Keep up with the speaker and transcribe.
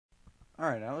All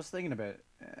right, I was thinking a bit,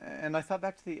 and I thought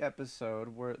back to the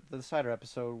episode where the cider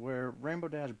episode where Rainbow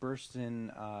Dash bursts in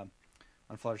on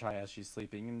Fluttershy as she's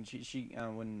sleeping, and she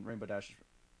when Rainbow Dash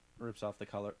rips off the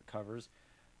color covers,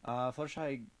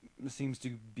 Fluttershy seems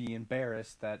to be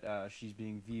embarrassed that she's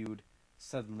being viewed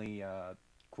suddenly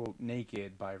quote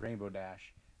naked by Rainbow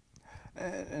Dash,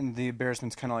 and the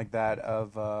embarrassment's kind of like that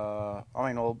of I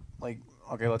mean, well, like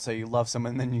okay, let's say you love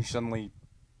someone, and then you suddenly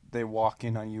they walk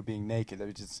in on you being naked.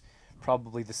 It's just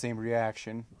probably the same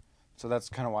reaction. So that's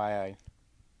kind of why I.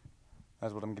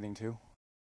 That's what I'm getting to.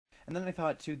 And then I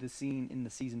thought too the scene in the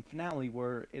season finale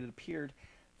where it appeared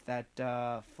that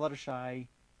Fluttershy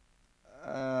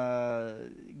uh,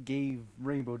 gave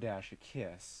Rainbow Dash a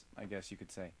kiss. I guess you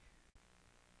could say.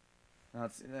 Now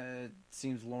it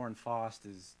seems Lauren Faust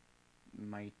is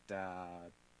might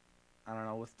I don't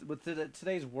know with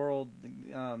today's world.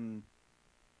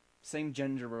 Same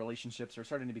gender relationships are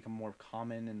starting to become more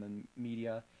common in the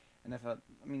media, and I thought,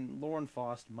 I mean, Lauren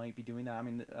Faust might be doing that. I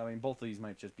mean, both of these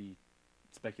might just be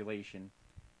speculation,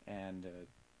 and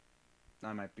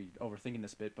I might be overthinking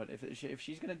this bit. But if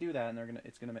she's gonna do that, and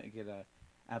it's gonna make it a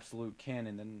absolute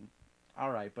canon, then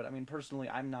all right. But I mean, personally,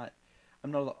 I'm not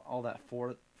all that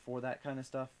for that kind of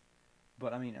stuff.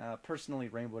 But I mean, personally,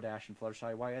 Rainbow Dash and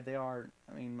Fluttershy, why they are,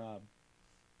 I mean,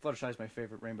 Fluttershy is my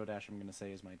favorite. Rainbow Dash, I'm gonna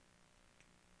say, is my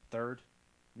third,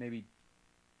 maybe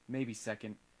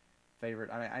second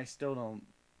favorite. I still don't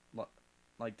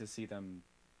like to see them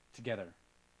together,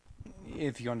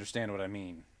 if you understand what I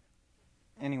mean.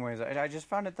 Anyways, I just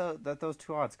found it that those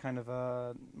two odds kind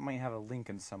of might have a link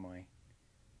in some way.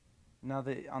 Now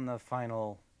that on the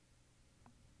final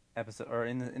episode or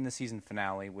in the season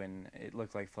finale when it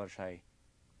looked like Fluttershy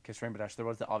kissed Rainbow Dash, there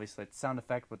was the obvious like, sound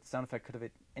effect, but the sound effect could have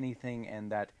been anything, and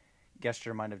that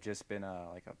gesture might have just been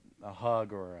a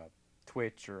hug or a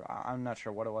twitch, or I'm not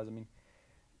sure what it was. I mean,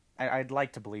 I'd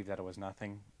like to believe that it was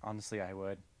nothing. Honestly, I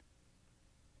would,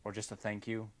 or just a thank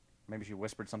you. Maybe she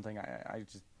whispered something. I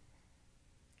just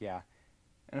yeah.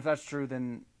 And if that's true,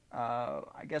 then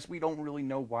I guess we don't really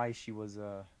know why she was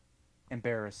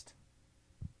embarrassed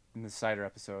in the cider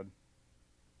episode.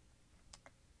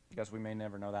 I guess we may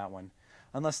never know that one,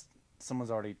 unless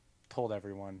someone's already told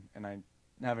everyone, and I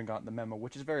haven't gotten the memo,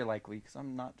 which is very likely because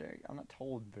I'm not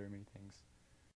told very many things.